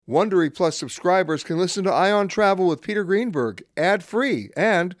Wondery Plus subscribers can listen to Ion Travel with Peter Greenberg ad-free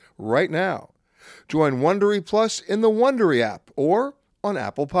and right now. Join Wondery Plus in the Wondery app or on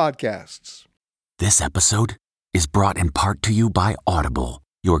Apple Podcasts. This episode is brought in part to you by Audible,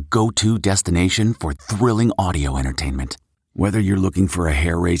 your go-to destination for thrilling audio entertainment. Whether you're looking for a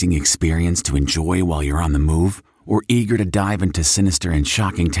hair-raising experience to enjoy while you're on the move or eager to dive into sinister and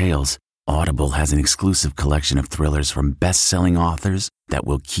shocking tales, Audible has an exclusive collection of thrillers from best-selling authors that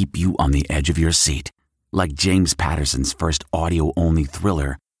will keep you on the edge of your seat. Like James Patterson's first audio-only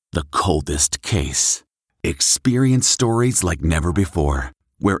thriller, The Coldest Case. Experience stories like never before,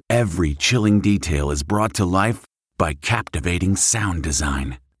 where every chilling detail is brought to life by captivating sound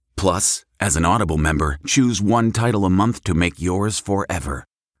design. Plus, as an Audible member, choose one title a month to make yours forever.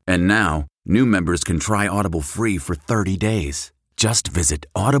 And now, new members can try Audible free for 30 days. Just visit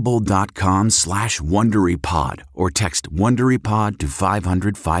audible.com/WonderyPod or text WonderyPod to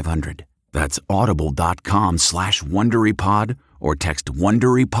 500-500. That's audible.com/WonderyPod or text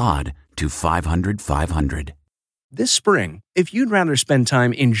WonderyPod to 500-500. This spring, if you'd rather spend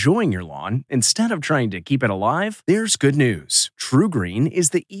time enjoying your lawn instead of trying to keep it alive, there's good news. TruGreen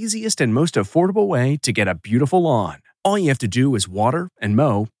is the easiest and most affordable way to get a beautiful lawn. All you have to do is water and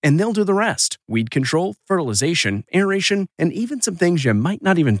mow, and they'll do the rest. Weed control, fertilization, aeration, and even some things you might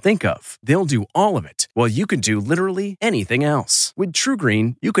not even think of. They'll do all of it, while you can do literally anything else. With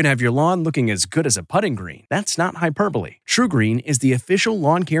TruGreen, you can have your lawn looking as good as a putting green. That's not hyperbole. TruGreen is the official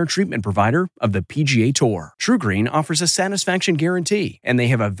lawn care treatment provider of the PGA Tour. TruGreen offers a satisfaction guarantee, and they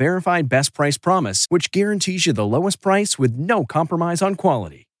have a verified best price promise, which guarantees you the lowest price with no compromise on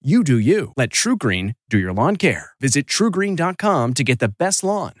quality. You do you. Let TruGreen do your lawn care. Visit TruGreen.com to get the best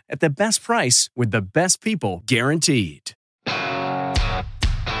lawn at the best price with the best people guaranteed.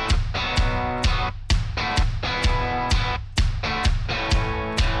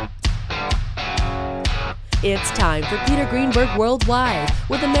 It's time for Peter Greenberg Worldwide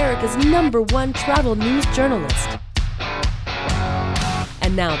with America's #1 travel news journalist.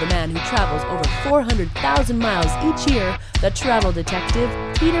 And now the man who travels over 400,000 miles each year, the travel detective,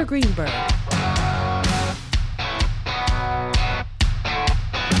 Peter Greenberg.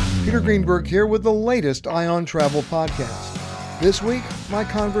 Peter Greenberg here with the latest Ion Travel podcast. This week, my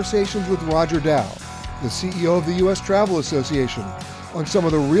conversations with Roger Dow, the CEO of the U.S. Travel Association, on some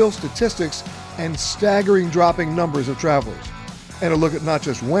of the real statistics and staggering dropping numbers of travelers, and a look at not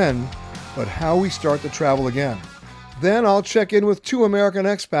just when, but how we start to travel again. Then I'll check in with 2 American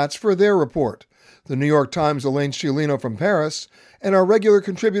expats for their report, the New York Times' Elaine Sciolino from Paris, and our regular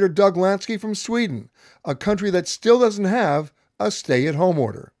contributor Doug Lansky from Sweden, a country that still doesn't have a stay-at-home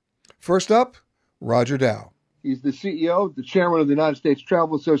order. First up, Roger Dow. He's the CEO, the chairman of the United States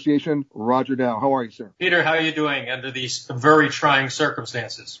Travel Association. Roger Dow, how are you, sir? Peter, how are you doing under these very trying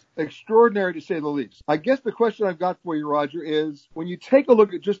circumstances? Extraordinary, to say the least. I guess the question I've got for you, Roger, is when you take a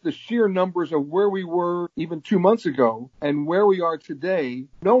look at just the sheer numbers of where we were even 2 months ago and where we are today,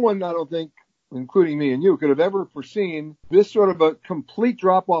 no one, I don't think, including me and you, could have ever foreseen this sort of a complete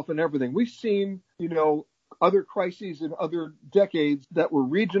drop-off in everything. We've seen, other crises in other decades that were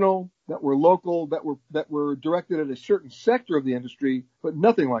regional, that were local, that were directed at a certain sector of the industry, but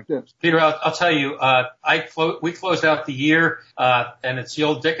nothing like this. Peter, I'll tell you, we closed out the year, and it's the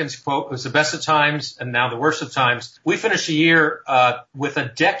old Dickens quote, it was the best of times and now the worst of times. We finished the year with a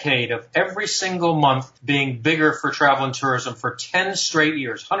decade of every single month being bigger for travel and tourism for 10 straight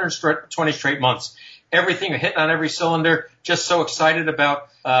years, 120 straight months. Everything hitting on every cylinder. Just so excited about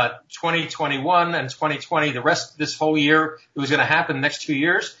 2021 and 2020. The rest of this whole year, it was going to happen the next 2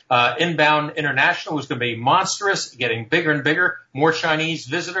 years. Inbound international was going to be monstrous, getting bigger and bigger, more Chinese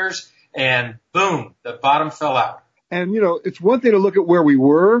visitors, and boom, the bottom fell out. And, it's one thing to look at where we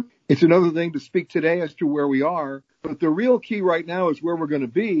were. It's another thing to speak today as to where we are. But the real key right now is where we're going to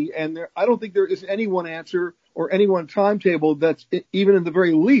be. And I don't think there is any one answer or any one timetable that's even in the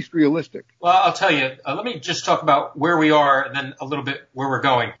very least realistic. Well, I'll tell you, let me just talk about where we are and then a little bit where we're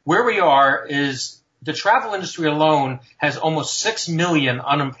going. Where we are is the travel industry alone has almost 6 million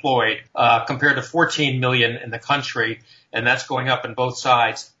unemployed compared to 14 million in the country, and that's going up on both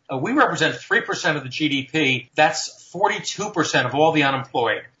sides. We represent 3% of the GDP. That's 42% of all the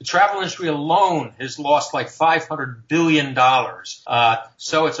unemployed. The travel industry alone has lost like $500 billion.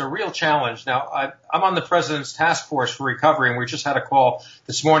 So it's a real challenge. Now, I'm on the president's task force for recovery, and we just had a call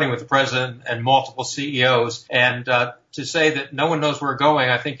this morning with the president and multiple CEOs. And to say that no one knows where we're going,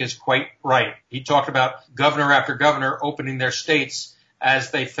 I think is quite right. He talked about governor after governor opening their states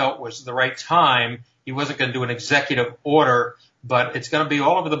as they felt was the right time. He wasn't going to do an executive order, but it's going to be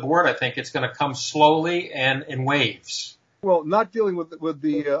all over the board. I think it's going to come slowly and in waves. Well, not dealing with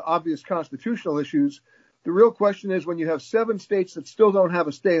the obvious constitutional issues. The real question is when you have 7 states that still don't have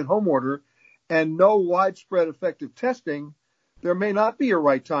a stay-at-home order and no widespread effective testing, there may not be a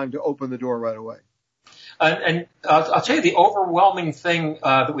right time to open the door right away. And I'll tell you, the overwhelming thing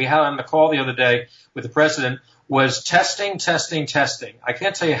that we had on the call the other day with the president was testing. I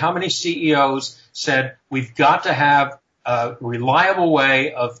can't tell you how many CEOs said we've got to have a reliable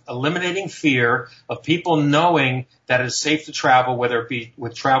way of eliminating fear of people knowing that it's safe to travel, whether it be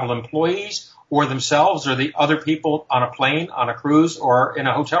with travel employees or themselves or the other people on a plane, on a cruise, or in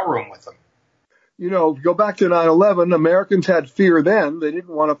a hotel room with them. You know, go back to 9/11, Americans had fear then. They didn't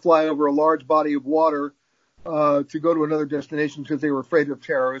want to fly over a large body of water to go to another destination because they were afraid of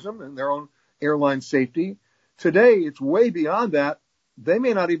terrorism and their own airline safety. Today, it's way beyond that. They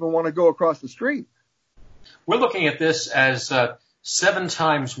may not even want to go across the street. We're looking at this as 7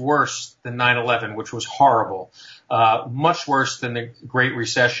 times worse than 9/11, which was horrible, much worse than the Great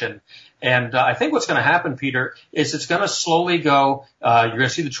Recession. And I think what's going to happen, Peter, is it's going to slowly go. You're going to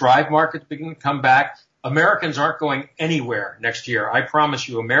see the drive market begin to come back. Americans aren't going anywhere next year. I promise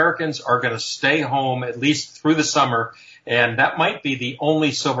you, Americans are going to stay home at least through the summer. And that might be the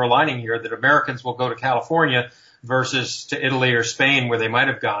only silver lining here, that Americans will go to California versus to Italy or Spain where they might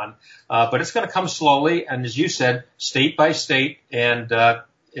have gone. But it's going to come slowly. And as you said, state by state. And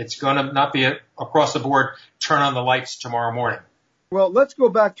it's going to not be across the board, turn on the lights tomorrow morning. Well, let's go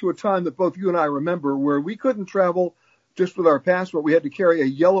back to a time that both you and I remember where we couldn't travel just with our passport. We had to carry a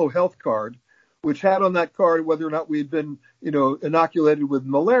yellow health card, which had on that card whether or not we had been, inoculated with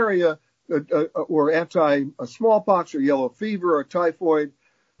malaria or anti-smallpox or yellow fever or typhoid.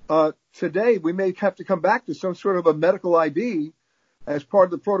 Today, we may have to come back to some sort of a medical ID as part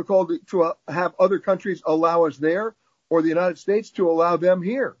of the protocol to have other countries allow us there or the United States to allow them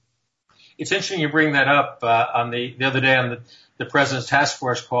here. It's interesting you bring that up. On the other day on the President's Task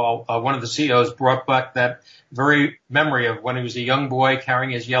Force call, one of the CEOs brought back that very memory of when he was a young boy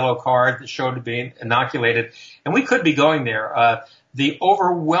carrying his yellow card that showed to be inoculated. And we could be going there. The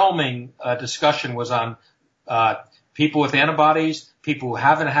overwhelming discussion was on people with antibodies, people who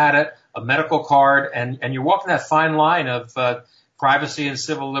haven't had it, a medical card, and you're walking that fine line of privacy and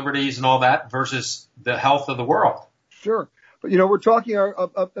civil liberties and all that versus the health of the world. Sure. But, we're talking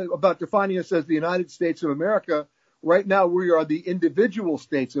about defining us as the United States of America. Right now, we are the individual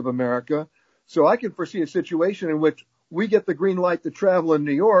states of America. So I can foresee a situation in which we get the green light to travel in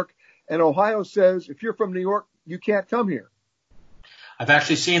New York, and Ohio says, if you're from New York, you can't come here. I've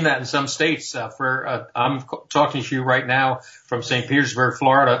actually seen that in some states. I'm talking to you right now from St. Petersburg,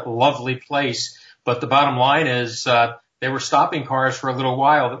 Florida, lovely place. But the bottom line is they were stopping cars for a little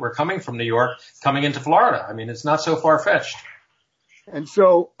while that were coming from New York, coming into Florida. I mean, it's not so far-fetched. And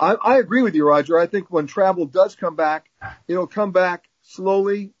so I agree with you, Roger. I think when travel does come back, it'll come back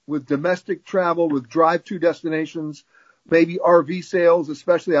slowly with domestic travel, with drive-to destinations, maybe RV sales,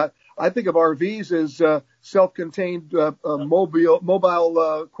 especially. I think of RVs as self-contained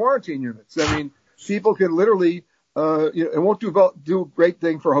mobile quarantine units. I mean, people can literally, it won't do a great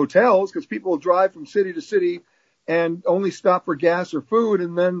thing for hotels because people will drive from city to city and only stop for gas or food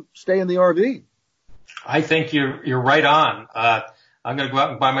and then stay in the RV. I think you're right on. I'm going to go out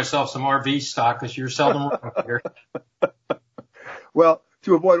and buy myself some RV stock because you're seldom wrong here. Well,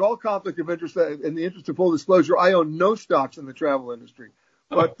 to avoid all conflict of interest, in the interest of full disclosure, I own no stocks in the travel industry,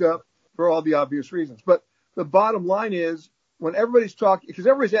 but for all the obvious reasons. But the bottom line is, when everybody's talking, because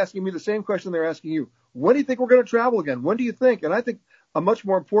everybody's asking me the same question they're asking you, when do you think we're going to travel again? When do you think? And I think a much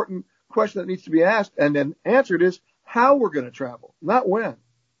more important question that needs to be asked and then answered is how we're going to travel, not when.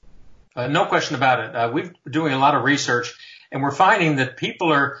 No question about it. We've been doing a lot of research, and we're finding that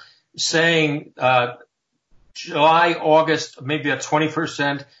people are saying July, August, maybe at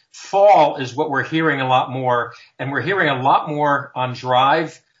 20%. Fall is what we're hearing a lot more, and we're hearing a lot more on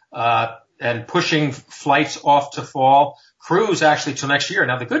drive and pushing flights off to fall. Cruise actually till next year.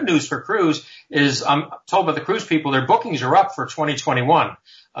 Now, the good news for cruise is I'm told by the cruise people their bookings are up for 2021,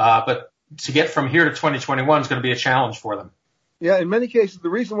 but to get from here to 2021 is going to be a challenge for them. Yeah, in many cases, the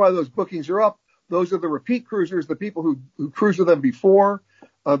reason why those bookings are up, those are the repeat cruisers, the people who cruised with them before,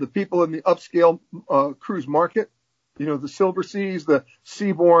 the people in the upscale cruise market, the Silver Seas, the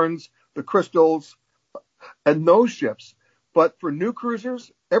Seabourns, the Crystals, and those ships. But for new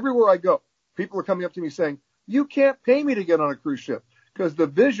cruisers, everywhere I go, people are coming up to me saying, you can't pay me to get on a cruise ship because the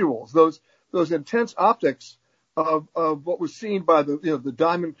visuals, those intense optics of what was seen by the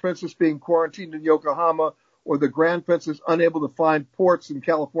Diamond Princess being quarantined in Yokohama, or the Grand Princess unable to find ports in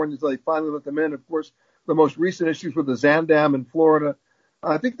California until they finally let them in. Of course, the most recent issues with the Zandam in Florida.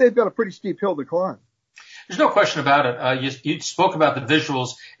 I think they've got a pretty steep hill to climb. There's no question about it. You spoke about the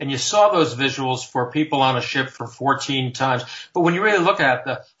visuals, and you saw those visuals for people on a ship for 14 times. But when you really look at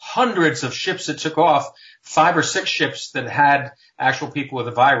the hundreds of ships that took off, 5 or 6 ships that had actual people with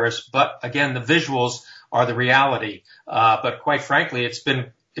the virus. But again, the visuals are the reality. But quite frankly, it's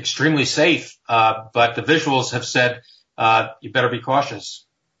been extremely safe. But the visuals have said, you better be cautious.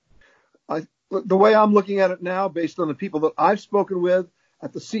 The way I'm looking at it now, based on the people that I've spoken with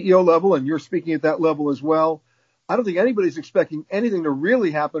at the CEO level, and you're speaking at that level as well, I don't think anybody's expecting anything to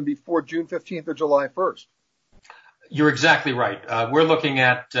really happen before June 15th or July 1st. You're exactly right. We're looking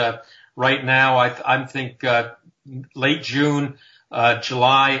at right now, I think late June,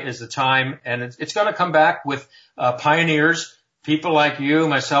 July is the time, and it's going to come back with pioneers. People like you,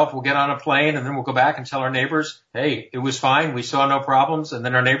 myself, will get on a plane, and then we'll go back and tell our neighbors, hey, it was fine. We saw no problems. And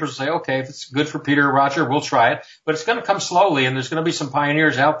then our neighbors will say, okay, if it's good for Peter or Roger, we'll try it. But it's going to come slowly, and there's going to be some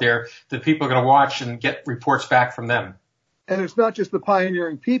pioneers out there that people are going to watch and get reports back from them. And it's not just the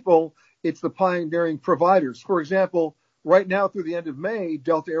pioneering people, it's the pioneering providers. For example, right now through the end of May,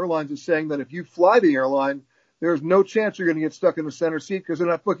 Delta Airlines is saying that if you fly the airline, there's no chance you're going to get stuck in the center seat because they're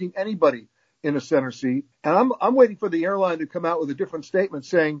not booking anybody in a center seat. And I'm waiting for the airline to come out with a different statement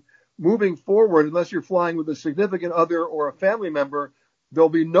saying, moving forward, unless you're flying with a significant other or a family member, there'll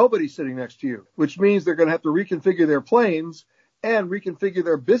be nobody sitting next to you, which means they're going to have to reconfigure their planes and reconfigure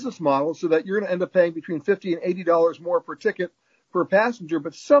their business model so that you're going to end up paying between $50 and $80 more per ticket per passenger.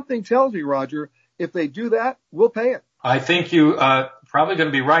 But something tells me, Roger, if they do that, we'll pay it. I think you probably going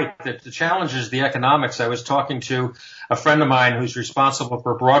to be right. That the challenge is the economics. I was talking to a friend of mine who's responsible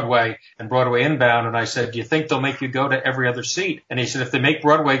for Broadway and Broadway Inbound, and I said, do you think they'll make you go to every other seat? And he said, if they make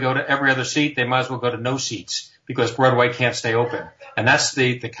Broadway go to every other seat, they might as well go to no seats because Broadway can't stay open. And that's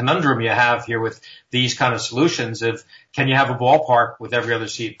the conundrum you have here with these kind of solutions. Can you have a ballpark with every other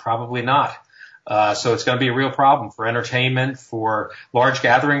seat? Probably not. So it's going to be a real problem for entertainment, for large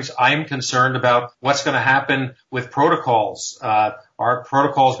gatherings. I'm concerned about what's going to happen with protocols. Our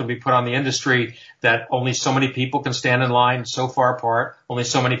protocols going to be put on the industry that only so many people can stand in line so far apart, only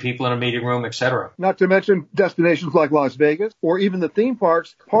so many people in a meeting room, et cetera. Not to mention destinations like Las Vegas or even the theme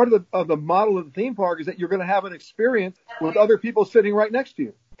parks. Part of the model of the theme park is that you're going to have an experience with other people sitting right next to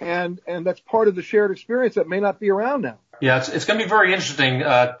you. And that's part of the shared experience that may not be around now. Yeah, it's going to be very interesting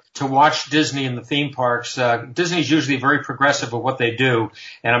to watch Disney in the theme parks. Disney's usually very progressive with what they do,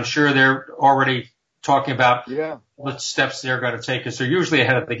 and I'm sure they're already talking about what steps they're going to take because they're usually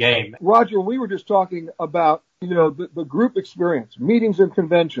ahead of the game. Roger, we were just talking about, the group experience, meetings and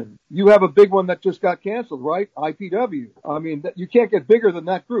convention. You have a big one that just got canceled, right? IPW. I mean, you can't get bigger than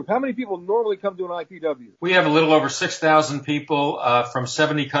that group. How many people normally come to an IPW? We have a little over 6,000 people from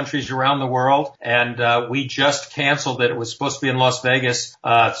 70 countries around the world, and we just canceled it. It was supposed to be in Las Vegas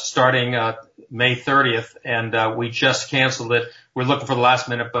starting May 30th, and we just canceled it. We're looking for the last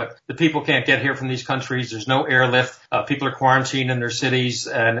minute, but the people can't get here from these countries. There's no airlift. People are quarantined in their cities,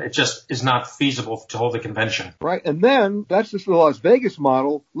 and it just is not feasible to hold a convention. Right. And then that's just the Las Vegas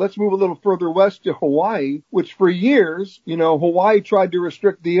model. Let's move a little further west to Hawaii, which for years, Hawaii tried to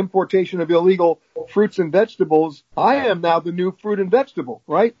restrict the importation of illegal fruits and vegetables. I am now the new fruit and vegetable,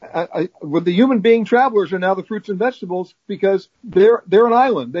 right? With the human being travelers are now the fruits and vegetables because they're an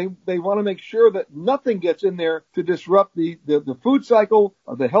island. They want to make sure that nothing gets in there to disrupt the food cycle,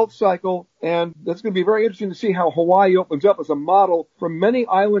 the health cycle. And that's going to be very interesting to see how Hawaii opens up as a model for many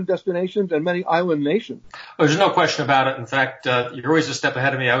island destinations and many island nations. There's no question about it. In fact, you're always a step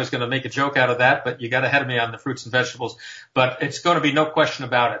ahead of me. I was going to make a joke out of that, but you got ahead of me on the fruits and vegetables. But it's going to be no question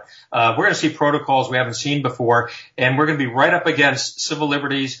about it. We're going to see protocols we haven't seen before, and we're going to be right up against civil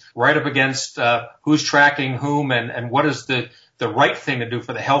liberties, right up against who's tracking whom and what is the right thing to do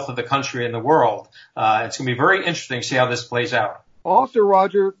for the health of the country and the world. It's going to be very interesting to see how this plays out. Also,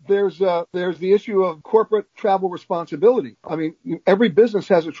 Roger, there's the issue of corporate travel responsibility. I mean, every business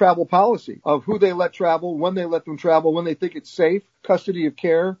has a travel policy of who they let travel, when they let them travel, when they think it's safe, custody of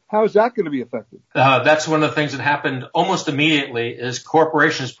care. How is that going to be affected? That's one of the things that happened almost immediately is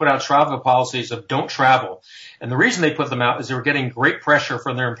corporations put out travel policies of don't travel. And the reason they put them out is they were getting great pressure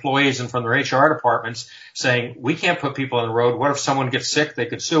from their employees and from their HR departments saying, we can't put people on the road. What if someone gets sick? They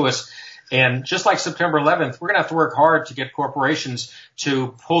could sue us. And just like September 11th, we're going to have to work hard to get corporations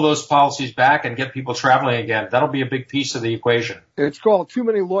to pull those policies back and get people traveling again. That'll be a big piece of the equation. It's called too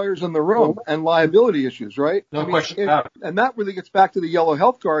many lawyers in the room and liability issues, right? No question about it. And that really gets back to the yellow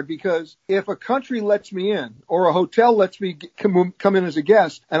health card because if a country lets me in or a hotel lets me come in as a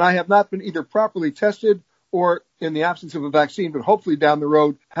guest and I have not been either properly tested or in the absence of a vaccine, but hopefully down the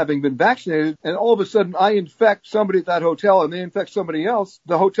road having been vaccinated, and all of a sudden I infect somebody at that hotel and they infect somebody else,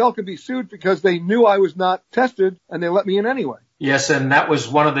 the hotel could be sued because they knew I was not tested and they let me in anyway. Yes, and that was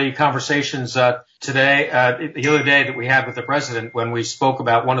one of the conversations the other day that we had with the president when we spoke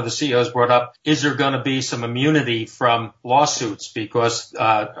about, one of the CEOs brought up, is there going to be some immunity from lawsuits because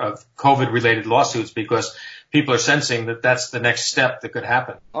of COVID-related lawsuits, because people are sensing that that's the next step that could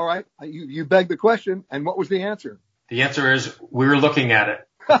happen. All right. You begged the question, and what was the answer? The answer is we're looking at it.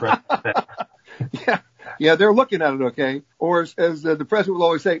 Yeah, they're looking at it, okay? Or as the president will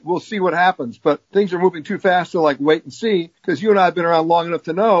always say, we'll see what happens. But things are moving too fast to wait and see, because you and I have been around long enough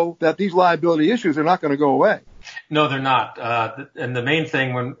to know that these liability issues are not going to go away. No, they're not. And the main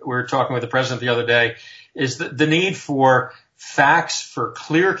thing when we were talking with the president the other day is the need for facts, for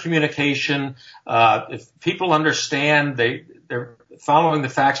clear communication. If people understand, they're following the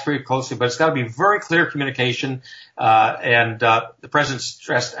facts pretty closely, but it's got to be very clear communication. And the president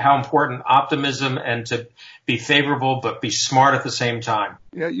stressed how important optimism and to be favorable, but be smart at the same time.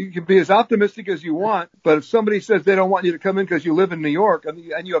 Yeah, you can be as optimistic as you want, but if somebody says they don't want you to come in because you live in New York and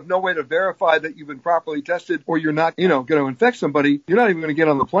you have no way to verify that you've been properly tested or you're not, going to infect somebody, you're not even going to get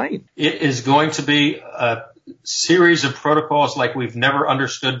on the plane. It is going to be a series of protocols like we've never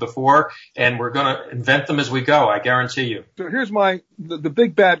understood before, and we're going to invent them as we go, I guarantee you. So here's the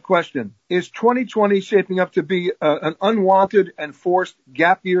big bad question. Is 2020 shaping up to be an unwanted and forced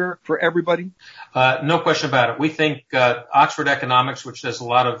gap year for everybody? No question about it. We think Oxford Economics, which does a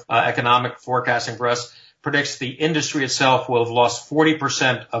lot of economic forecasting for us, predicts the industry itself will have lost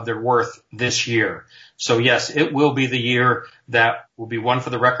 40% of their worth this year. So yes, it will be the year that will be one for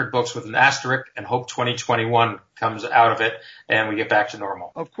the record books with an asterisk, and hope 2021 comes out of it and we get back to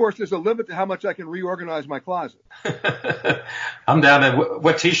normal. Of course, there's a limit to how much I can reorganize my closet. I'm down to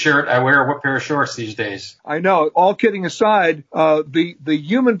what T-shirt I wear, what pair of shorts these days. I know. All kidding aside, the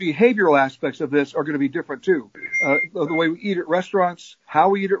human behavioral aspects of this are going to be different too. The way we eat at restaurants, how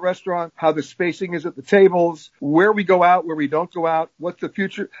we eat at restaurants, how the spacing is at the tables, where we go out, where we don't go out, what's the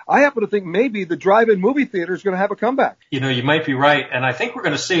future. I happen to think maybe the drive-in movie theater is going to have a comeback. You might be right. And I think we're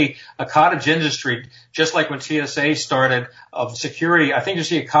going to see a cottage industry, just like when TSA started, of security. I think you'll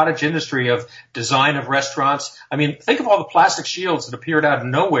see a cottage industry of design of restaurants. I mean, think of all the plastic shields that appeared out of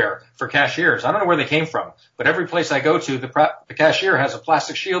nowhere for cashiers. I don't know where they came from, but every place I go to, the cashier has a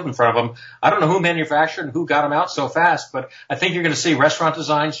plastic shield in front of them. I don't know who manufactured and who got them out so fast, but I think you're going to see restaurant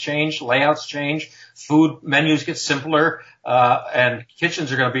designs change, layouts change, food menus get simpler, and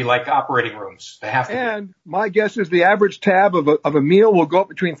kitchens are going to be like operating rooms. They have to. And my guess is the average tab of a meal will go up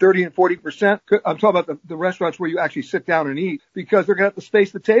between 30 and 40%. I'm talking about the restaurants where you actually sit down and eat, because they're going to have to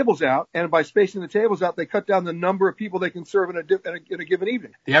space the tables out. And by spacing the tables out, they cut down the number of people they can serve in a given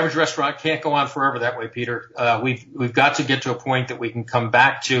evening. The average restaurant can't go on forever that way, Peter. We've got to get to a point that we can come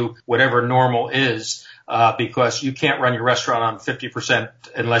back to whatever normal is. Because you can't run your restaurant on 50%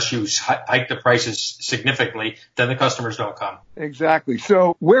 unless you hike the prices significantly, then the customers don't come. Exactly.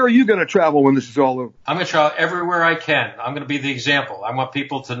 So where are you going to travel when this is all over? I'm going to travel everywhere I can. I'm going to be the example. I want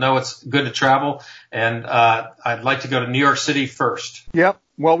people to know it's good to travel, and I'd like to go to New York City first. Yep.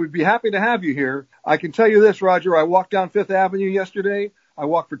 Well, we'd be happy to have you here. I can tell you this, Roger. I walked down Fifth Avenue yesterday. I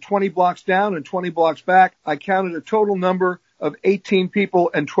walked for 20 blocks down and 20 blocks back. I counted a total number of 18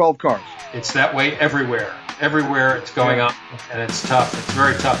 people and 12 cars. It's that way everywhere. Everywhere it's going on, and it's tough. It's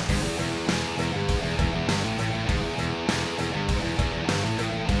very tough.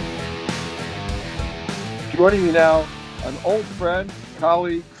 Joining me now, an old friend,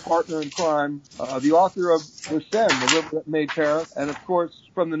 colleague, partner in crime, the author of The Seine, The River That Made Paris, and of course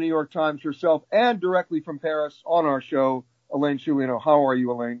from the New York Times herself and directly from Paris on our show, Elaine Sciulino. How are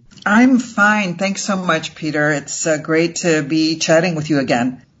you, Elaine? I'm fine. Thanks so much, Peter. It's great to be chatting with you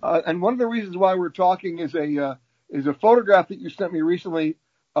again. And one of the reasons why we're talking is a photograph that you sent me recently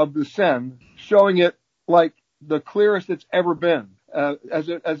of the Seine, showing it like the clearest it's ever been, as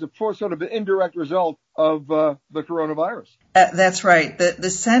a sort of an indirect result of the coronavirus. That's right. The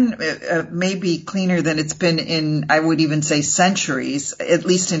Seine may be cleaner than it's been in, I would even say, centuries, at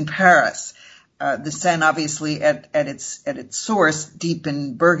least in Paris. The Seine, obviously, at its source, deep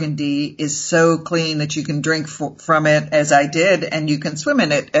in Burgundy, is so clean that you can drink from it, as I did, and you can swim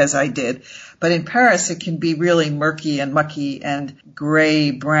in it, as I did. But in Paris, it can be really murky and mucky and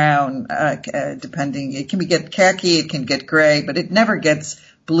gray, brown, depending. It can get khaki, it can get gray, but it never gets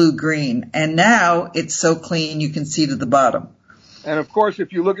blue-green. And now it's so clean you can see to the bottom. And of course,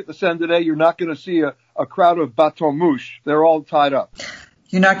 if you look at the Seine today, you're not going to see a crowd of bateaux mouches. They're all tied up.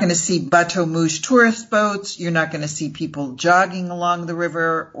 You're not going to see bateau mouche tourist boats. You're not going to see people jogging along the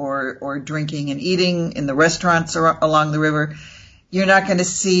river or drinking and eating in the restaurants along the river. You're not going to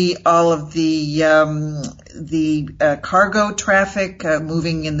see all of the cargo traffic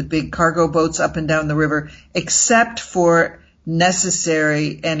moving in the big cargo boats up and down the river, except for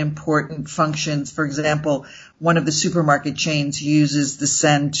necessary and important functions. For example, one of the supermarket chains uses the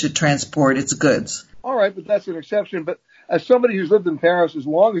Seine to transport its goods. All right, but that's an exception. But as somebody who's lived in Paris as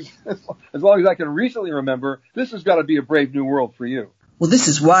long as I can recently remember, this has got to be a brave new world for you. Well, this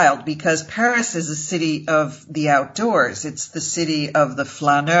is wild because Paris is a city of the outdoors. It's the city of the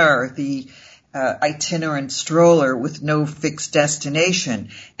flaneur, the itinerant stroller with no fixed destination.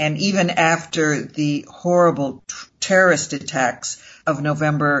 And even after the horrible terrorist attacks of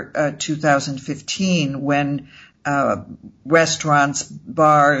November 2015, when restaurants,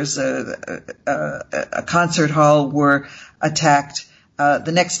 bars, a concert hall were attacked,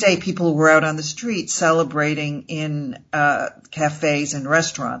 the next day people were out on the street celebrating in cafes and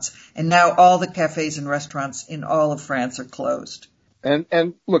restaurants. And now all the cafes and restaurants in all of France are closed.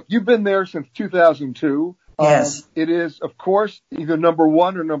 And look, you've been there since 2002. Yes. It is, of course, either number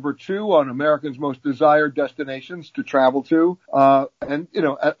one or number two on Americans' most desired destinations to travel to. And, you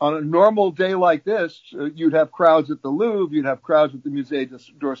know, on a normal day like this, you'd have crowds at the Louvre, you'd have crowds at the Musée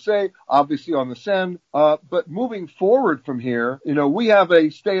d'Orsay, obviously on the Seine. But moving forward from here, you know, we have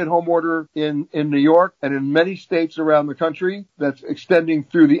a stay-at-home order in New York and in many states around the country that's extending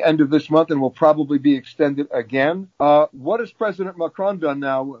through the end of this month and will probably be extended again. What has President Macron done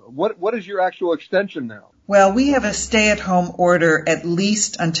now? What is your actual extension now? Well, we have a stay-at-home order at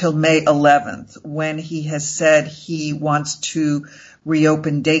least until May 11th, when he has said he wants to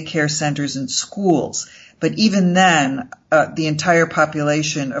reopen daycare centers and schools. But even then, the entire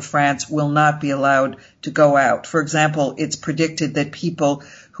population of France will not be allowed to go out. For example, it's predicted that people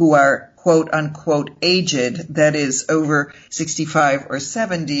who are quote-unquote aged, that is over 65 or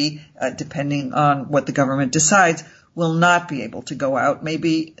 70, depending on what the government decides, will not be able to go out,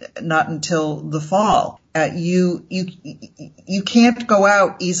 maybe not until the fall. You can't go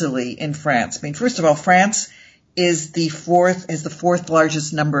out easily in France. I mean, first of all, France is the fourth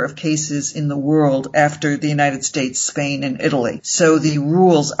largest number of cases in the world after the United States, Spain, and Italy. So the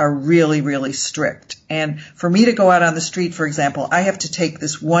rules are really, really strict. And for me to go out on the street, for example, I have to take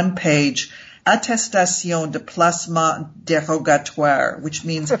this one-page attestation de placement dérogatoire, which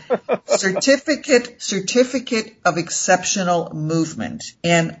means certificate of exceptional movement.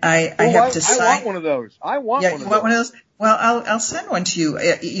 And I have to sign. I want one of those. You want one of those? Well, I'll send one to you.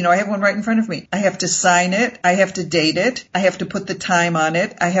 You know, I have one right in front of me. I have to sign it. I have to date it. I have to put the time on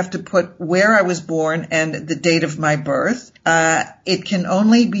it. I have to put where I was born and the date of my birth. It can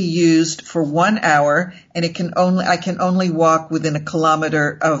only be used for 1 hour, and I can only walk within a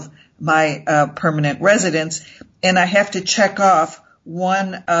kilometer of my permanent residence, and I have to check off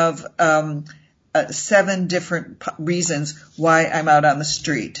one of 7 different reasons why I'm out on the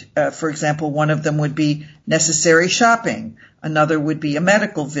street. For example, one of them would be necessary shopping. Another would be a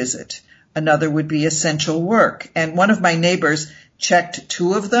medical visit. Another would be essential work. And one of my neighbors checked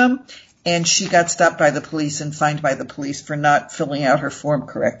 2 of them, and she got stopped by the police and fined by the police for not filling out her form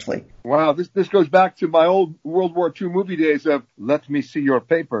correctly. Wow, this goes back to my old World War II movie days of "Let me see your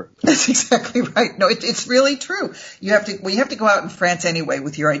paper." That's exactly right. No, it's really true. We have to go out in France anyway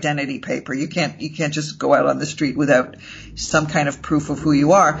with your identity paper. You can't just go out on the street without some kind of proof of who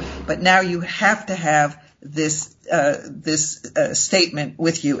you are. But now you have to have this statement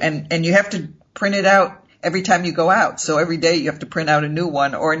with you, and you have to print it out every time you go out. So every day you have to print out a new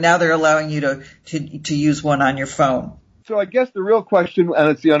one, or now they're allowing you to use one on your phone. So I guess the real question, and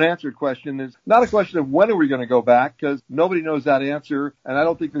it's the unanswered question, is not a question of when are we going to go back, because nobody knows that answer, and I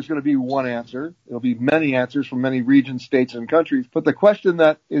don't think there's going to be one answer. There'll be many answers from many regions, states, and countries. But the question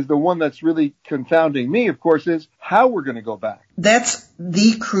that is the one that's really confounding me, of course, is how we're going to go back. That's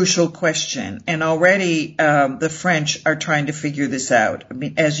the crucial question, and already the French are trying to figure this out. I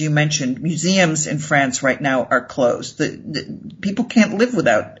mean, as you mentioned, museums in France right now are closed. The people can't live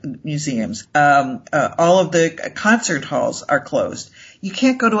without museums. All of the concert halls are closed. You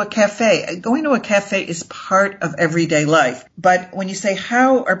can't go to a cafe. Going to a cafe is part of everyday life. But when you say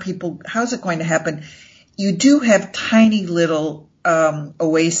how's it going to happen, you do have tiny little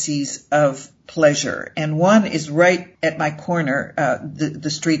oases of pleasure. And one is right at my corner, the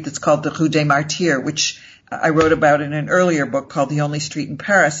street that's called the Rue des Martyrs, which I wrote about in an earlier book called The Only Street in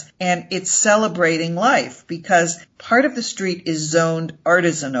Paris, and it's celebrating life because part of the street is zoned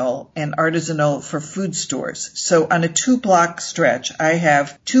artisanal and artisanal for food stores. So on a 2-block stretch, I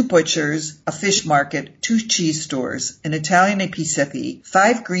have 2 butchers, a fish market, 2 cheese stores, an Italian épicerie,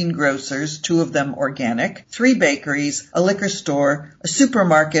 5 greengrocers, 2 of them organic, 3 bakeries, a liquor store, a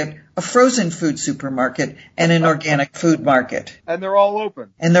supermarket, a frozen food supermarket, and an organic food market. And they're all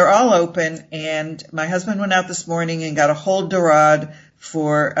open. And my husband went out this morning and got a whole dorade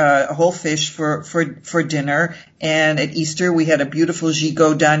for a whole fish for dinner. And at Easter we had a beautiful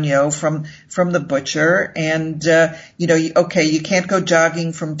gigot d'agneau from the butcher. And you can't go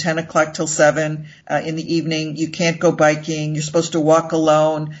jogging from 10 o'clock till 7 in the evening. You can't go biking. You're supposed to walk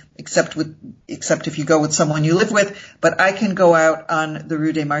alone, except if you go with someone you live with. But I can go out on the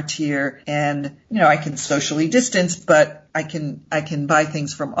Rue des Martyrs, and I can socially distance, but I can buy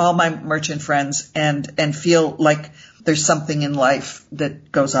things from all my merchant friends and feel like there's something in life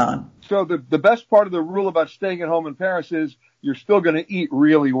that goes on. So the best part of the rule about staying at home in Paris is you're still going to eat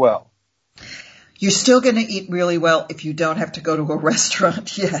really well. You're still going to eat really well if you don't have to go to a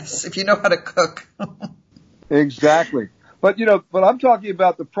restaurant. Yes, if you know how to cook. Exactly. But I'm talking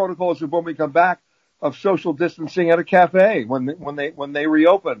about the protocols of when we come back of social distancing at a cafe when they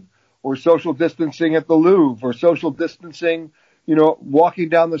reopen, or social distancing at the Louvre, or social distancing, walking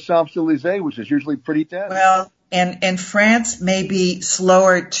down the Champs-Élysées, which is usually pretty tense. Well, and France may be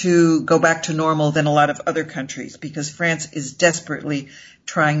slower to go back to normal than a lot of other countries because France is desperately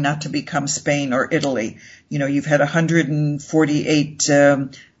trying not to become Spain or Italy. You've had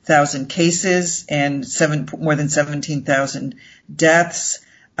 148,000 cases and more than 17,000 deaths.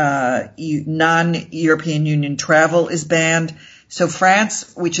 Non-European Union travel is banned. So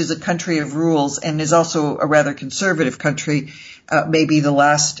France, which is a country of rules and is also a rather conservative country, may be the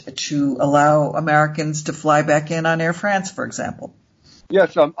last to allow Americans to fly back in on Air France, for example.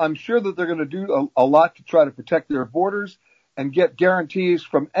 Yes, I'm sure that they're going to do a lot to try to protect their borders and get guarantees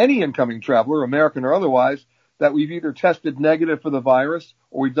from any incoming traveler, American or otherwise, that we've either tested negative for the virus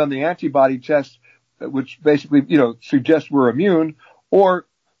or we've done the antibody test, which basically, suggests we're immune, or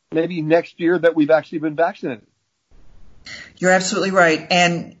maybe next year that we've actually been vaccinated. You're absolutely right.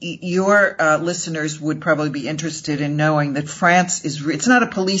 And your listeners would probably be interested in knowing that France it's not a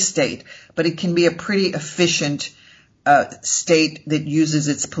police state, but it can be a pretty efficient state that uses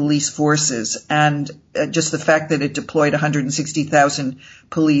its police forces. And just the fact that it deployed 160,000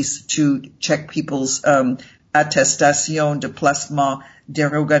 police to check people's attestation de placement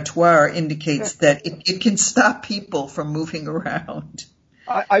dérogatoire indicates that it can stop people from moving around.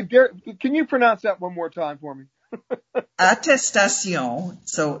 I dare. Can you pronounce that one more time for me? Attestation,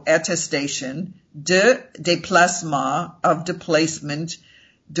 so attestation, de déplacement, of displacement,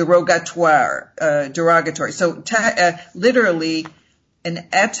 derogatory. So literally an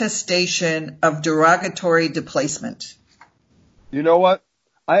attestation of derogatory displacement. You know what?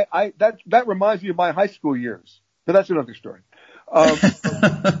 That reminds me of my high school years, but that's another story.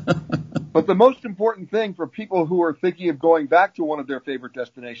 But the most important thing for people who are thinking of going back to one of their favorite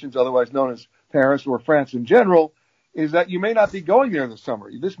destinations, otherwise known as Paris or France in general, is that you may not be going there this summer.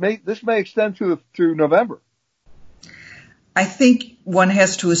 This may extend through November. I think one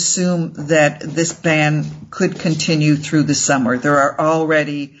has to assume that this ban could continue through the summer. There are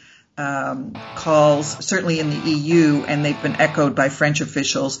already calls, certainly in the EU, and they've been echoed by French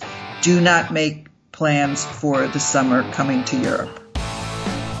officials, do not make plans for the summer coming to Europe.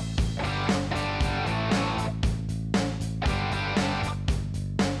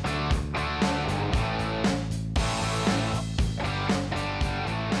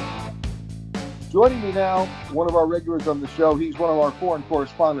 Joining me now, one of our regulars on the show. He's one of our foreign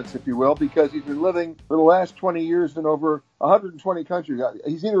correspondents, if you will, because he's been living for the last 20 years in over 120 countries.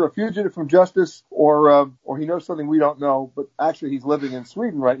 He's either a fugitive from justice or he knows something we don't know, but actually he's living in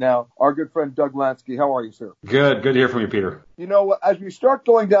Sweden right now. Our good friend Doug Lansky. How are you, sir? Good to hear from you, Peter. As we start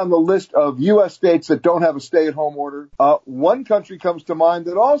going down the list of U.S. states that don't have a stay-at-home order, one country comes to mind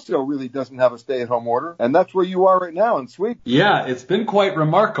that also really doesn't have a stay-at-home order, and that's where you are right now in Sweden. Yeah, it's been quite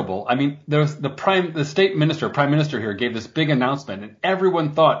remarkable. I mean, there's the prime minister here gave this big announcement, and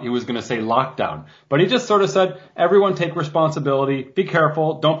everyone thought he was going to say lockdown, but he just sort of said, everyone take responsibility, be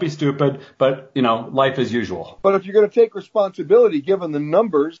careful, don't be stupid, but, life as usual. But if you're going to take responsibility, given the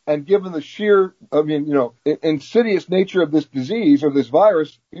numbers and given the sheer, insidious nature of this disease or this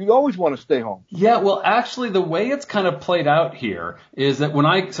virus, you always want to stay home. Yeah, well, actually, the way it's kind of played out here is that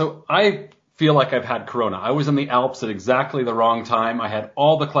I feel like I've had corona. I was in the Alps at exactly the wrong time. I had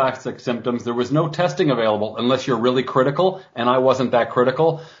all the classic symptoms. There was no testing available unless you're really critical, and I wasn't that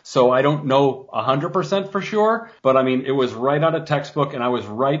critical. So I don't know 100% for sure, but I mean, it was right out of textbook, and I was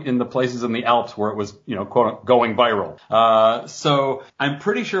right in the places in the Alps where it was, quote, going viral. So I'm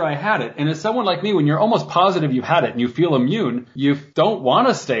pretty sure I had it. And as someone like me, when you're almost positive you've had it and you feel immune, you don't want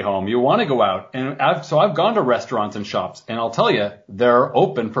to stay home. You want to go out. And I've gone to restaurants and shops, and I'll tell you, they're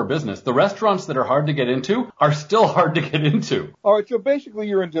open for business. The restaurants that are hard to get into are still hard to get into. All right, so basically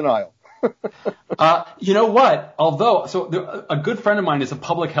you're in denial. You know what? A good friend of mine is a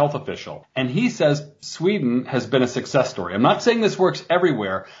public health official, and he says Sweden has been a success story. I'm not saying this works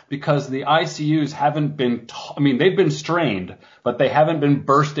everywhere because the ICUs haven't been, they've been strained, but they haven't been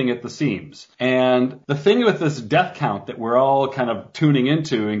bursting at the seams. And the thing with this death count that we're all kind of tuning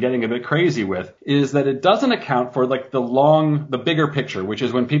into and getting a bit crazy with is that it doesn't account for like the bigger picture, which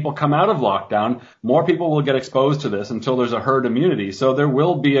is when people come out of lockdown, more people will get exposed to this until there's a herd immunity. So there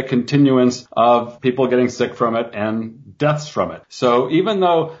will be a continuance of people getting sick from it and deaths from it. So even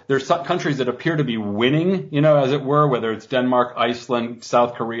though there's some countries that appear to be winning, as it were, whether it's Denmark, Iceland,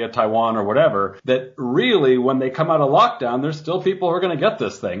 South Korea, Taiwan, or whatever, that really when they come out of lockdown, there's still people who are going to get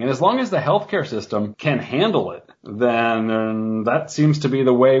this thing. And as long as the healthcare system can handle it, then that seems to be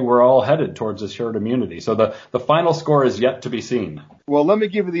the way we're all headed towards this herd immunity. So the final score is yet to be seen. Well, let me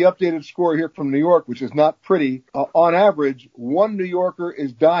give you the updated score here from New York, which is not pretty. On average, one New Yorker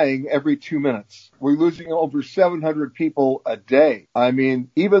is dying every 2 minutes. We're losing over 700 people a day. I mean,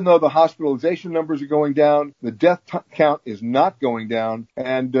 even though the hospitalization numbers are going down, the death count is not going down,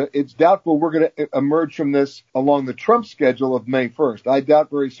 and it's doubtful we're going to emerge from this along the Trump schedule of May 1st. I doubt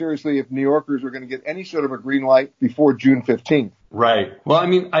very seriously if New Yorkers are going to get any sort of a green light before June 15th. Right.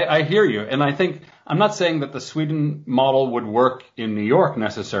 Well, I hear you. And I think I'm not saying that the Sweden model would work in New York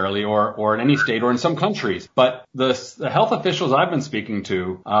necessarily or in any state or in some countries. But the health officials I've been speaking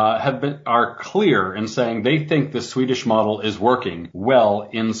to are clear in saying they think the Swedish model is working well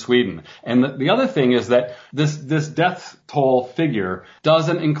in Sweden. And the other thing is that this death toll figure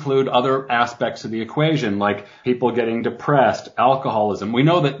doesn't include other aspects of the equation, like people getting depressed, alcoholism. We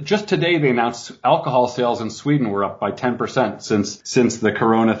know that just today they announced alcohol sales in Sweden were up by 10% since the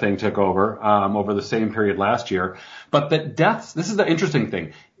corona thing took over the same period last year. But that deaths, this is the interesting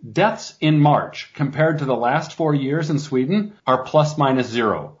thing, deaths in March compared to the last 4 years in Sweden are plus minus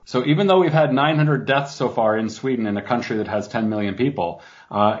zero. So even though we've had 900 deaths so far in Sweden, in a country that has 10 million people,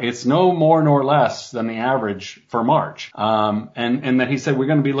 it's no more nor less than the average for March. And that he said we're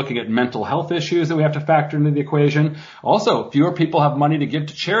going to be looking at mental health issues that we have to factor into the equation. Also, fewer people have money to give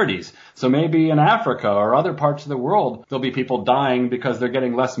to charities. So maybe in Africa or other parts of the world, there'll be people dying because they're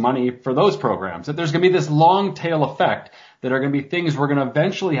getting less money for those programs. That there's going to be this long tail effect that are going to be things we're going to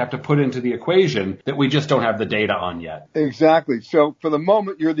eventually have to put into the equation that we just don't have the data on yet. Exactly. So for the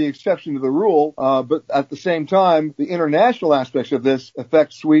moment, you're the exception to the rule. But at the same time, the international aspects of this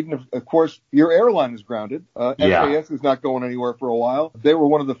affect Sweden. Of course, your airline is grounded. SAS is not going anywhere for a while. They were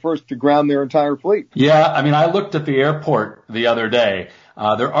one of the first to ground their entire fleet. Yeah. I looked at the airport the other day.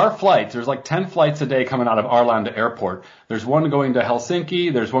 There are flights. There's like 10 flights a day coming out of Arlanda Airport. There's one going to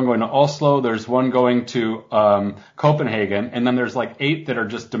Helsinki. There's one going to Oslo. There's one going to Copenhagen. And then there's like 8 that are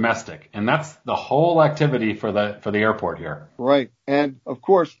just domestic. And that's the whole activity for the airport here. Right. And of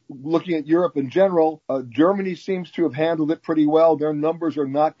course, looking at Europe in general, Germany seems to have handled it pretty well. Their numbers are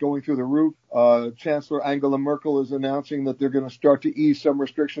not going through the roof. Chancellor Angela Merkel is announcing that they're going to start to ease some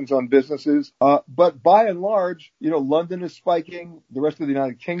restrictions on businesses. But by and large, London is spiking. The rest of the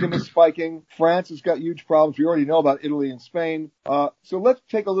United Kingdom is spiking. France has got huge problems. We already know about Italy and Spain. So let's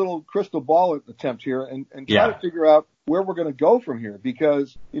take a little crystal ball attempt here and try to figure out where we're going to go from here,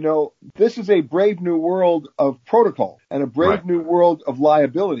 because, this is a brave new world of protocol and a brave new world of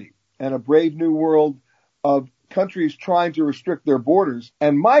liability and a brave new world of countries trying to restrict their borders.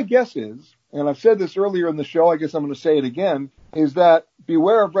 And my guess is, and I've said this earlier in the show, I guess I'm going to say it again, is that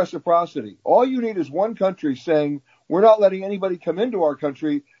beware of reciprocity. All you need is one country saying, we're not letting anybody come into our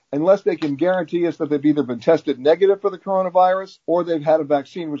country unless they can guarantee us that they've either been tested negative for the coronavirus or they've had a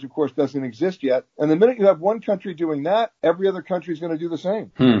vaccine, which of course doesn't exist yet. And the minute you have one country doing that, every other country is going to do the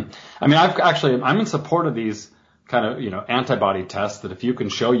same. I'm in support of these kind of, antibody tests that if you can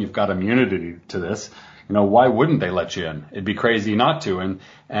show you've got immunity to this, why wouldn't they let you in? It'd be crazy not to.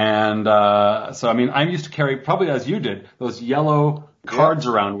 So I used to carry, probably as you did, those yellow cards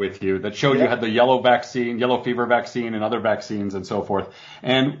around with you that showed you had the yellow fever vaccine and other vaccines and so forth.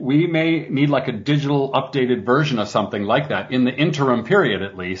 And we may need like a digital updated version of something like that in the interim period,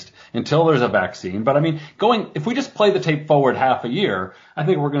 at least, until there's a vaccine. But I mean, if we just play the tape forward half a year, I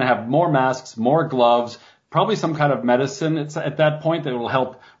think we're going to have more masks, more gloves, probably some kind of medicine at that point that will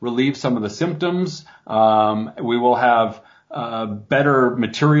help relieve some of the symptoms. We will have better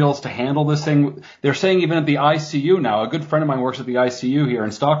materials to handle this thing. They're saying even at the ICU now, a good friend of mine works at the ICU here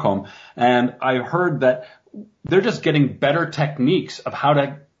in Stockholm, and I heard that they're just getting better techniques of how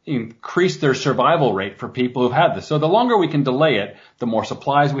to increase their survival rate for people who've had this. So the longer we can delay it, the more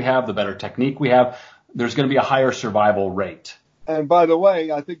supplies we have, the better technique we have, there's going to be a higher survival rate. And by the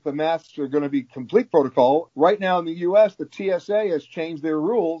way, I think the masks are going to be complete protocol. Right now in the U.S., the TSA has changed their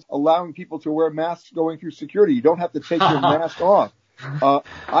rules, allowing people to wear masks going through security. You don't have to take your mask off.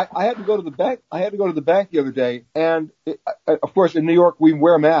 I had to go to the bank. I had to go to the bank the other day, and of course in New York we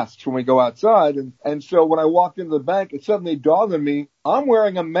wear masks when we go outside. And so when I walked into the bank, it suddenly dawned on me I'm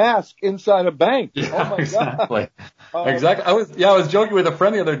wearing a mask inside a bank. Yeah, oh my exactly. God. Exactly. I was joking with a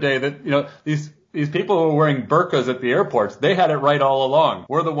friend the other day that these people who are wearing burqas at the airports, they had it right all along.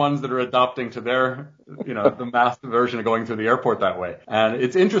 We're the ones that are adopting to their, the masked version of going through the airport that way. And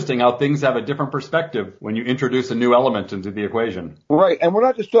it's interesting how things have a different perspective when you introduce a new element into the equation. Right. And we're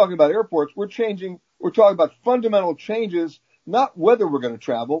not just talking about airports. We're talking about fundamental changes, not whether we're going to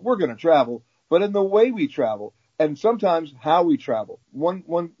travel, but in the way we travel. And sometimes how we travel.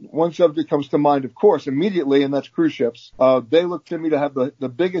 One subject comes to mind, of course, immediately, and that's cruise ships. They look to me to have the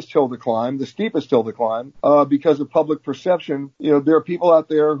biggest hill to climb, the steepest hill to climb, because of public perception. There are people out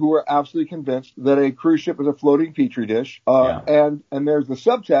there who are absolutely convinced that a cruise ship is a floating petri dish. And there's the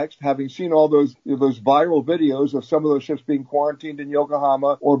subtext, having seen all those viral videos of some of those ships being quarantined in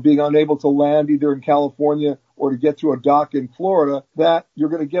Yokohama or being unable to land either in California or to get to a dock in Florida, that you're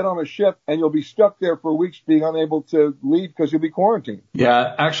going to get on a ship and you'll be stuck there for weeks being unable to leave because you'll be quarantined.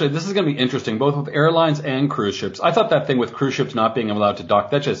 Yeah, actually, this is going to be interesting, both with airlines and cruise ships. I thought that thing with cruise ships not being allowed to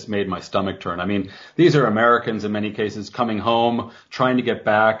dock, that just made my stomach turn. I mean, these are Americans in many cases coming home, trying to get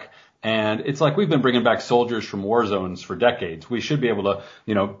back. And it's like we've been bringing back soldiers from war zones for decades. We should be able to,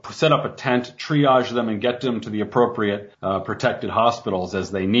 set up a tent, triage them, and get them to the appropriate protected hospitals as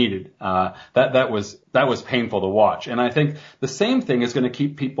they needed. That was painful to watch. And I think the same thing is going to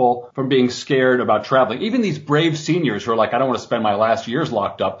keep people from being scared about traveling. Even these brave seniors who are like, I don't want to spend my last years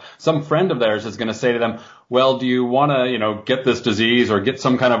locked up. Some friend of theirs is going to say to them, well, do you want to, get this disease or get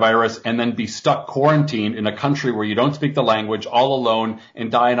some kind of virus and then be stuck quarantined in a country where you don't speak the language, all alone,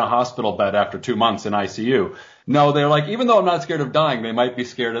 and die in a hospital bed after 2 months in ICU? No, they're like, even though I'm not scared of dying, they might be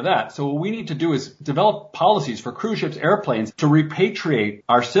scared of that. So what we need to do is develop policies for cruise ships, airplanes, to repatriate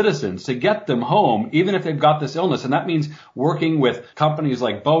our citizens, to get them home, even if they've got this illness. And that means working with companies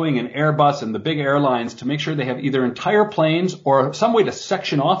like Boeing and Airbus and the big airlines to make sure they have either entire planes or some way to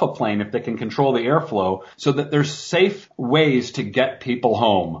section off a plane if they can control the airflow so that there's safe ways to get people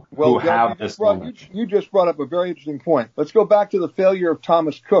home who have this illness. You just brought up a very interesting point. Let's go back to the failure of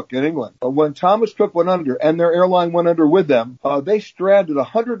Thomas Cook in England. When Thomas Cook went under and their airline went under with them, they stranded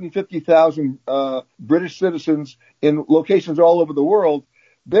 150,000 British citizens in locations all over the world.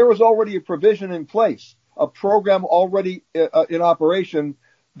 There was already a provision in place, a program already in operation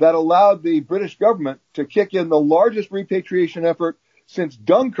that allowed the British government to kick in the largest repatriation effort since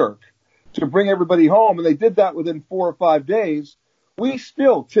Dunkirk to bring everybody home, and they did that within 4 or 5 days. We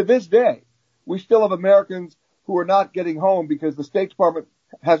still, to this day, have Americans who are not getting home because the State Department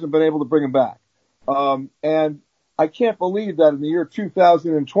hasn't been able to bring them back. And I can't believe that in the year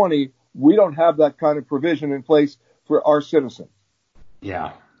 2020, we don't have that kind of provision in place for our citizens.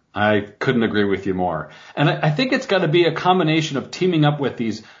 Yeah, I couldn't agree with you more. And I think it's got to be a combination of teaming up with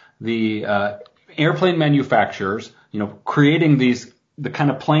the airplane manufacturers, creating the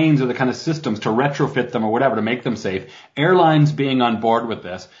kind of planes or the kind of systems to retrofit them or whatever to make them safe, airlines being on board with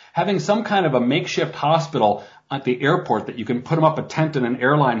this, having some kind of a makeshift hospital at the airport that you can put them up a tent in an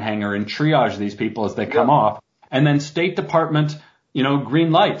airline hangar and triage these people as they come off, and then State Department,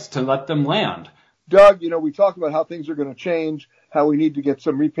 green lights to let them land. Doug, we talked about how things are going to change, how we need to get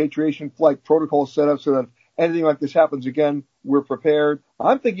some repatriation flight protocols set up so that if anything like this happens again, we're prepared.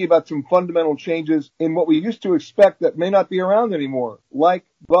 I'm thinking about some fundamental changes in what we used to expect that may not be around anymore, like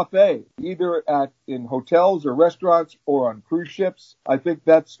buffet, either in hotels or restaurants or on cruise ships. I think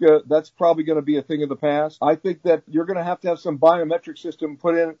that's probably going to be a thing of the past. I think that you're going to have some biometric system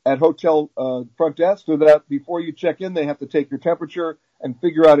put in at hotel front desk so that before you check in, they have to take your temperature and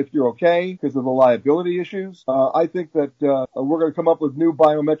figure out if you're okay because of the liability issues. I think that we're going to come up with new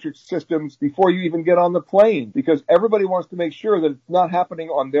biometric systems before you even get on the plane because everybody wants to make make sure that it's not happening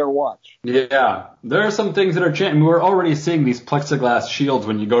on their watch. Yeah, there are some things that are changing. We're already seeing these plexiglass shields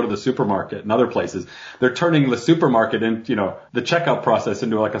when you go to the supermarket and other places. They're turning the supermarket into, the checkout process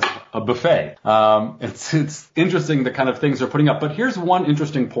into like a buffet. It's interesting the kind of things they're putting up. But here's one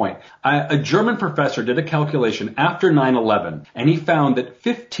interesting point. A German professor did a calculation after 9/11, and he found that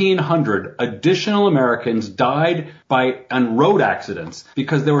 1,500 additional Americans died on road accidents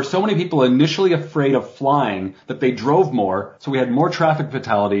because there were so many people initially afraid of flying that they drove more, so we had more traffic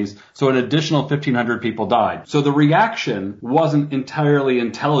fatalities, so an additional 1,500 people died. So the reaction wasn't entirely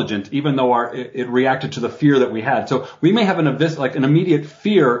intelligent, even though it reacted to the fear that we had. So we may have an immediate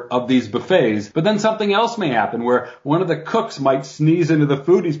fear of these buffets, but then something else may happen where one of the cooks might sneeze into the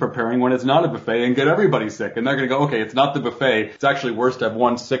food he's preparing when it's not a buffet and get everybody sick. And they're going to go, okay, it's not the buffet. It's actually worse to have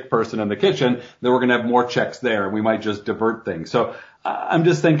one sick person in the kitchen. Then we're going to have more checks there, and we might just divert things. So I'm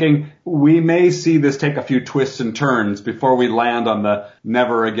just thinking we may see this take a few twists and turns before we land on the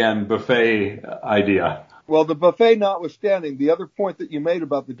never again buffet idea. Well, the buffet notwithstanding, the other point that you made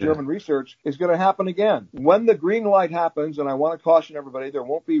about the German research is going to happen again. When the green light happens, and I want to caution everybody, there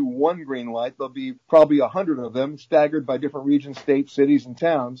won't be one green light. There'll be probably 100 of them staggered by different regions, states, cities, and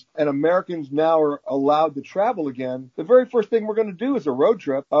towns. And Americans now are allowed to travel again. The very first thing we're going to do is a road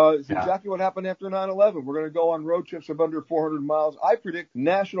trip. Is exactly what happened after 9/11. We're going to go on road trips of under 400 miles. I predict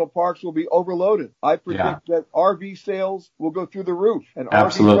national parks will be overloaded. I predict that RV sales will go through the roof. And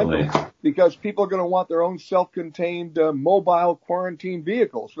Absolutely. RV rentals, because people are going to want their own self-contained mobile quarantine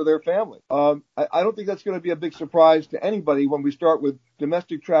vehicles for their family. I don't think that's going to be a big surprise to anybody when we start with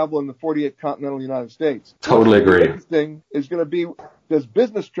domestic travel in the 48 continental United States. Totally agree. The thing is going to be, does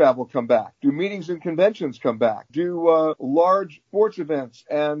business travel come back? Do meetings and conventions come back? Do large sports events?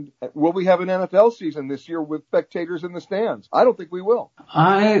 And will we have an NFL season this year with spectators in the stands? I don't think we will.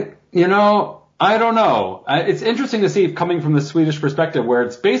 I don't know. It's interesting to see coming from the Swedish perspective where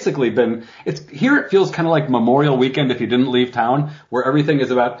it's basically been, here it feels kind of like Memorial Weekend if you didn't leave town, where everything is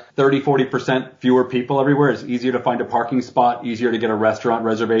about 30-40% fewer people everywhere. It's easier to find a parking spot, easier to get a restaurant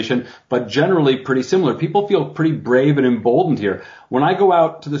reservation, but generally pretty similar. People feel pretty brave and emboldened here. When I go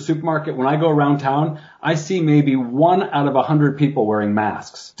out to the supermarket, when I go around town, I see maybe 1 out of 100 people wearing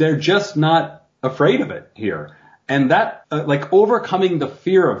masks. They're just not afraid of it here. And that, overcoming the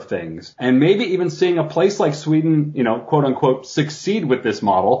fear of things and maybe even seeing a place like Sweden, quote unquote, succeed with this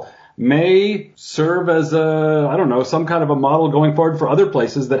model may serve as some kind of a model going forward for other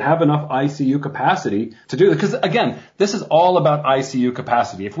places that have enough ICU capacity to do it. Because again, this is all about ICU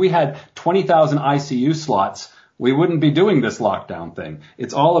capacity. If we had 20,000 ICU slots, we wouldn't be doing this lockdown thing.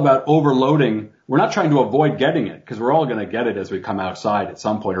 It's all about overloading. We're not trying to avoid getting it because we're all going to get it as we come outside at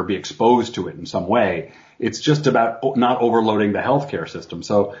some point or be exposed to it in some way. It's just about not overloading the healthcare system.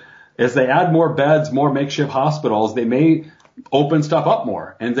 So as they add more beds, more makeshift hospitals, they may open stuff up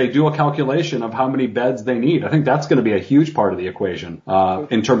more and they do a calculation of how many beds they need. I think that's going to be a huge part of the equation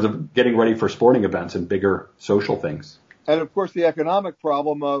in terms of getting ready for sporting events and bigger social things. And, of course, the economic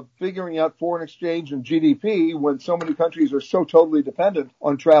problem of figuring out foreign exchange and GDP when so many countries are so totally dependent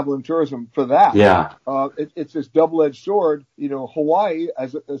on travel and tourism for that. Yeah. It's this double-edged sword. Hawaii,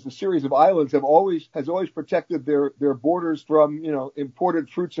 as a series of islands, has always protected their borders from, imported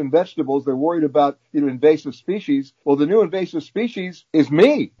fruits and vegetables. They're worried about, invasive species. Well, the new invasive species is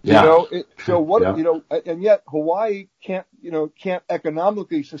me. Yeah. And yet Hawaii can't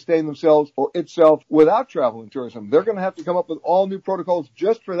economically sustain themselves or itself without travel and tourism. They're going to have to come up with all new protocols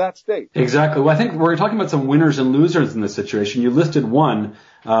just for that state. Exactly. Well, I think we're talking about some winners and losers in this situation. You listed one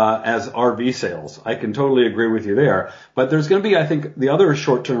as RV sales. I can totally agree with you there. But there's going to be, I think, the other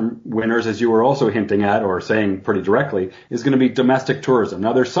short-term winners, as you were also hinting at or saying pretty directly, is going to be domestic tourism.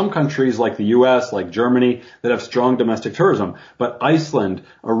 Now, there's some countries like the U.S., like Germany, that have strong domestic tourism. But Iceland,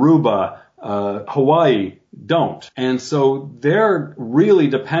 Aruba, Hawaii don't. And so they're really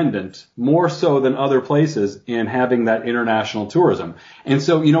dependent, more so than other places, in having that international tourism. And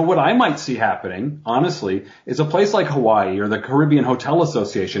so, what I might see happening, honestly, is a place like Hawaii or the Caribbean Hotel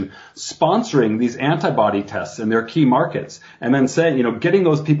Association sponsoring these antibody tests in their key markets and then saying, getting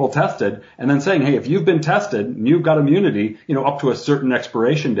those people tested and then saying, hey, if you've been tested and you've got immunity, up to a certain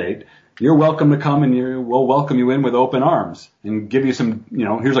expiration date, you're welcome to come and we'll welcome you in with open arms and give you some,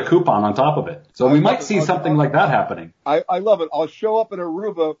 here's a coupon on top of it. So we might see something like that happening. I love it. I'll show up in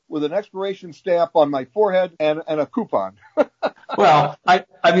Aruba with an expiration stamp on my forehead and a coupon. Well,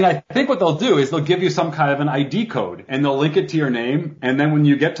 I think what they'll do is they'll give you some kind of an ID code and they'll link it to your name. And then when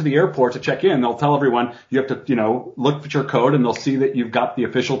you get to the airport to check in, they'll tell everyone you have to, look at your code and they'll see that you've got the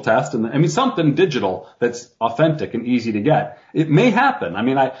official test. And something digital that's authentic and easy to get. It may happen.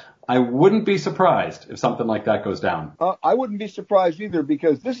 I wouldn't be surprised if something like that goes down. I wouldn't be surprised either,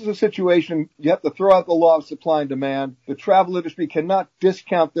 because this is a situation you have to throw out the law of supply and demand. The travel industry cannot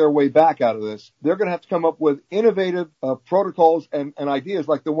discount their way back out of this. They're going to have to come up with innovative protocols and ideas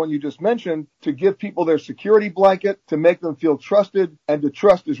like the one you just mentioned to give people their security blanket, to make them feel trusted and to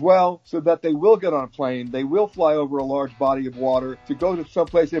trust as well, so that they will get on a plane, they will fly over a large body of water to go to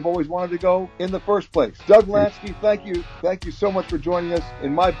someplace they've always wanted to go in the first place. Doug Lansky, thank you. Thank you so much for joining us.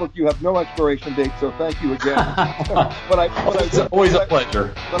 In my book, you have no expiration date, so thank you again. It's always a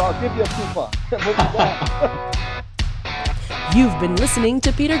pleasure. But I'll give you a coupon. You've been listening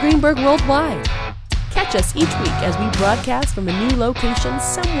to Peter Greenberg Worldwide. Catch us each week as we broadcast from a new location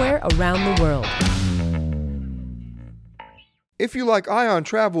somewhere around the world. If you like Eye on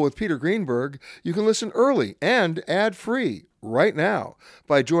Travel with Peter Greenberg, you can listen early and ad-free right now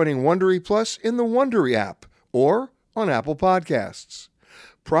by joining Wondery Plus in the Wondery app or on Apple Podcasts.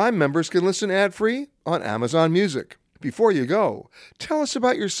 Prime members can listen ad-free on Amazon Music. Before you go, tell us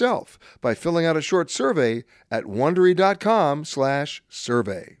about yourself by filling out a short survey at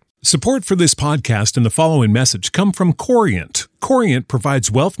Wondery.com/survey. Support for this podcast and the following message come from Corient. Corient provides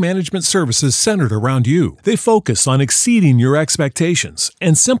wealth management services centered around you. They focus on exceeding your expectations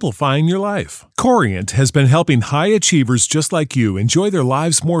and simplifying your life. Corient has been helping high achievers just like you enjoy their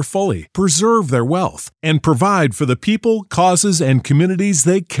lives more fully, preserve their wealth, and provide for the people, causes, and communities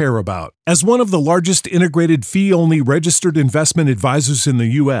they care about. As one of the largest integrated fee-only registered investment advisors in the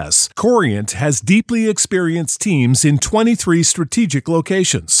U.S., Corient has deeply experienced teams in 23 strategic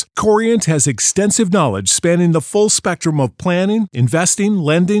locations. Corient has extensive knowledge spanning the full spectrum of planning, investing,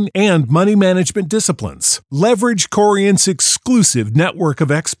 lending, and money management disciplines. Leverage Corient's exclusive network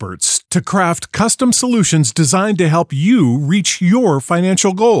of experts to craft custom solutions designed to help you reach your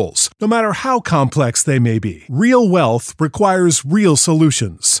financial goals, no matter how complex they may be. Real wealth requires real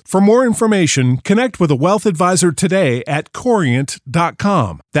solutions. For more information, connect with a wealth advisor today at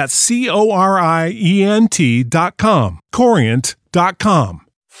Corient.com. That's Corient.com. Corient.com.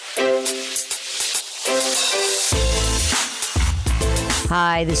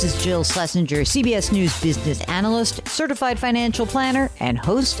 Hi, this is Jill Schlesinger, CBS News business analyst, certified financial planner, and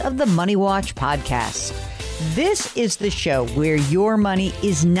host of the Money Watch podcast. This is the show where your money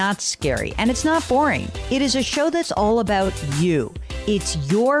is not scary and it's not boring. It is a show that's all about you. It's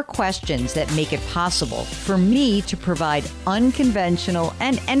your questions that make it possible for me to provide unconventional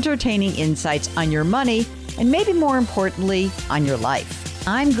and entertaining insights on your money, and maybe more importantly, on your life.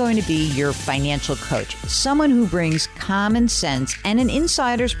 I'm going to be your financial coach, someone who brings common sense and an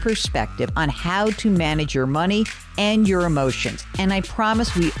insider's perspective on how to manage your money and your emotions. And I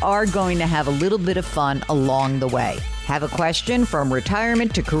promise we are going to have a little bit of fun along the way. Have a question from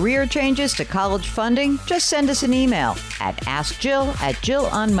retirement to career changes to college funding? Just send us an email at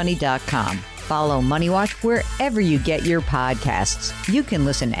askjill@jillonmoney.com. Follow Money Watch wherever you get your podcasts. You can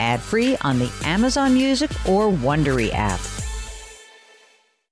listen ad-free on the Amazon Music or Wondery app.